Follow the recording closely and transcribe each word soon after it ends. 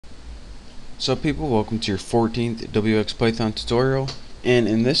So people, welcome to your 14th wxPython tutorial, and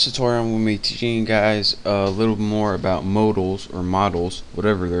in this tutorial I'm going to be teaching you guys a little more about modals or models,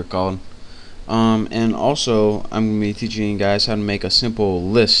 whatever they're called. And also I'm going to be teaching you guys how to make a simple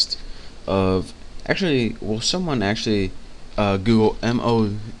list of, someone actually Google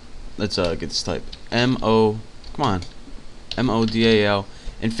MO, let's get this type, MO, come on, MODAL,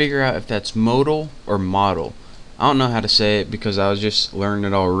 and figure out if that's modal or model. I don't know how to say it because I was just learning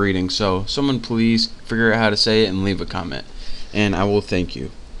it all reading, so someone please figure out how to say it and leave a comment, and I will thank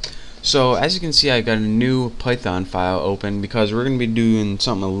you. So as you can see, I got a new Python file open because we're going to be doing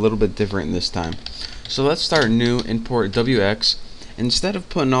something a little bit different this time. So let's start new, import wx. Instead of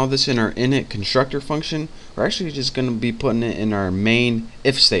putting all this in our init constructor function, we're actually just going to be putting it in our main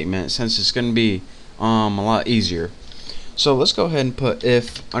if statement, since it's going to be a lot easier. So let's go ahead and put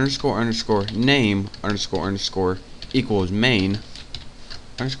if underscore underscore name underscore underscore equals main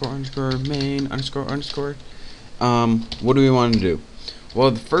underscore underscore main underscore underscore. What do we want to do? Well,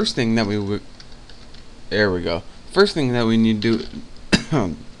 the first thing that First thing that we need to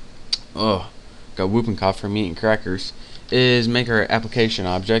do got whooping cough from eating crackers, is make our application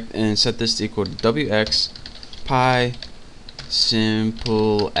object and set this to equal to wxPy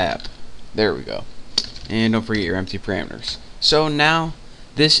simple app. There we go. And don't forget your empty parameters. So now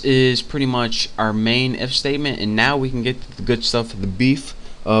this is pretty much our main if statement, and now we can get to the good stuff, the beef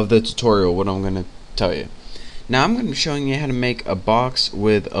of the tutorial, what I'm going to tell you. Now I'm going to be showing you how to make a box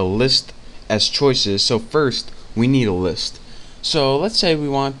with a list as choices. So first we need a list. So let's say we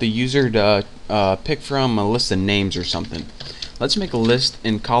want the user to pick from a list of names or something. Let's make a list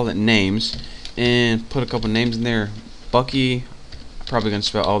and call it names and put a couple names in there. Bucky, probably going to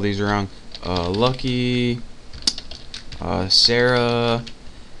spell all these wrong. Lucky, Sarah,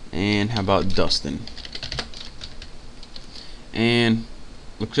 and how about Dustin? And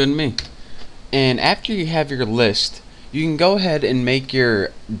looks good to me. And after you have your list, you can go ahead and make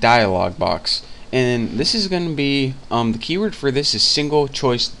your dialog box. And this is going to be, the keyword for this is single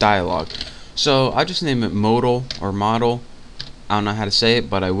choice dialog. So I'll just name it modal or model. I don't know how to say it,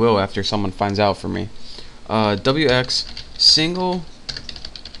 but I will after someone finds out for me. WX single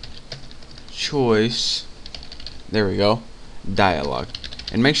choice, there we go, dialog.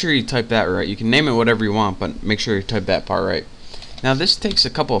 And make sure you type that right. You can name it whatever you want, but make sure you type that part right. Now this takes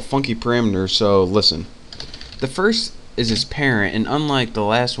a couple of funky parameters, so listen. The first is its parent, and unlike the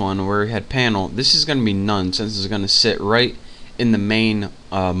last one where we had panel, this is going to be none, since it's going to sit right in the main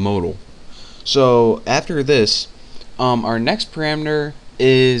modal. So after this, our next parameter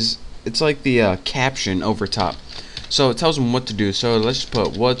is, it's like the caption over top. So it tells them what to do. So let's just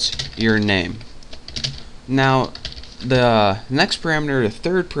put what's your name. Now the next parameter, the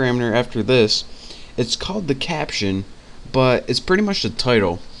third parameter after this, it's called the caption, but it's pretty much the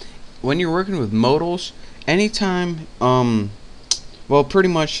title. When you're working with modals, anytime well, pretty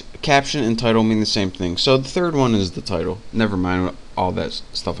much caption and title mean the same thing. So the third one is the title. Never mind all that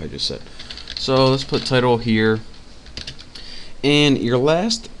stuff I just said. So let's put title here. And your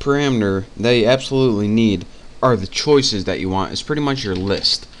last parameter that you absolutely need are the choices that you want. It's pretty much your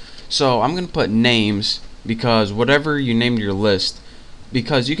list. So I'm going to put names, because whatever you named your list,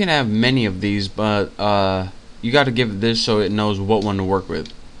 because you can have many of these, but you got to give it this so it knows what one to work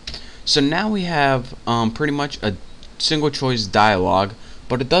with. So now we have pretty much a single choice dialog,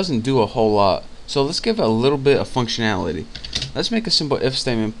 but it doesn't do a whole lot. So let's give it a little bit of functionality. Let's make a simple if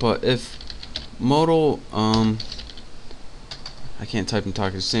statement. Put if modal, I can't type and talk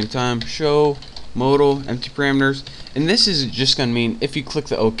at the same time, show modal empty parameters, and this is just going to mean if you click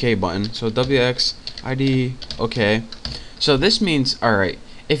the OK button. So wx id OK. So this means, alright,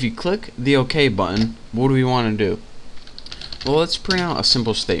 if you click the OK button, what do we want to do? Well, let's print out a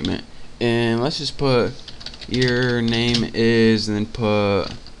simple statement, and let's just put your name is, and then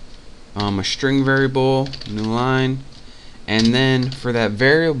put a string variable, new line, and then for that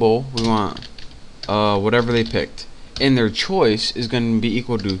variable we want whatever they picked, and their choice is going to be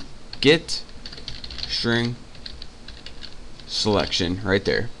equal to get string selection right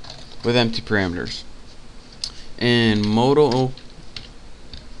there with empty parameters. And modal,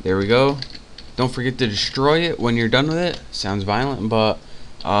 there we go. Don't forget to destroy it when you're done with it. Sounds violent, but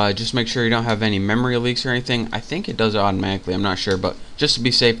just make sure you don't have any memory leaks or anything. I think it does it automatically, I'm not sure, but just to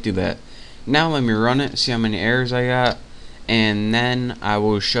be safe, do that. Now let me run it, see how many errors I got, and then I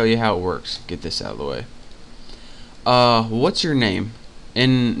will show you how it works. Get this out of the way. What's your name?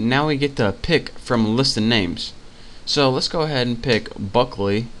 And now we get to pick from a list of names. So let's go ahead and pick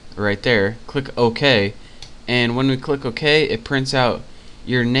Buckley right there. Click OK, and when we click OK, it prints out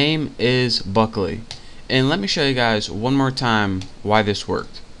your name is Buckley. And let me show you guys one more time why this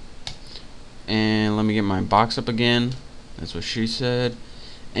worked. and let me get my box up again. That's what she said.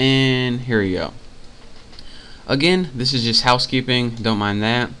 And here you go. Again, this is just housekeeping, don't mind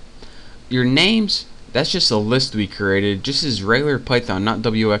that. Your names, that's just a list we created, just as regular Python, not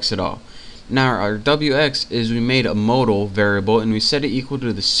wx at all. Now our wx is we made a modal variable and we set it equal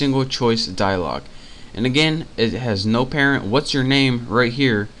to the single choice dialog. And again, it has no parent. What's your name right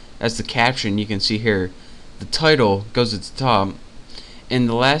here? That's the caption you can see here. The title goes at the top, and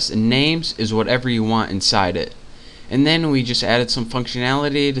the last names is whatever you want inside it. And then we just added some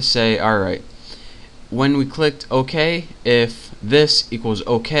functionality to say, alright, when we clicked OK, if this equals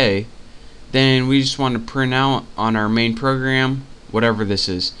OK, then we just want to print out on our main program whatever this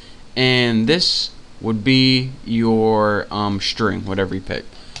is. And this would be your string, whatever you pick.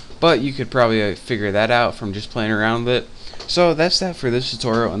 But you could probably figure that out from just playing around with it. So that's that for this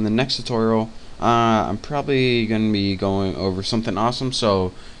tutorial. In the next tutorial, I'm probably going to be going over something awesome,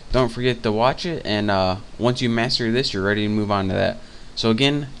 so don't forget to watch it, and once you master this, you're ready to move on to that. So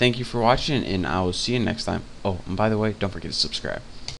again, thank you for watching, and I will see you next time. Oh, and by the way, don't forget to subscribe.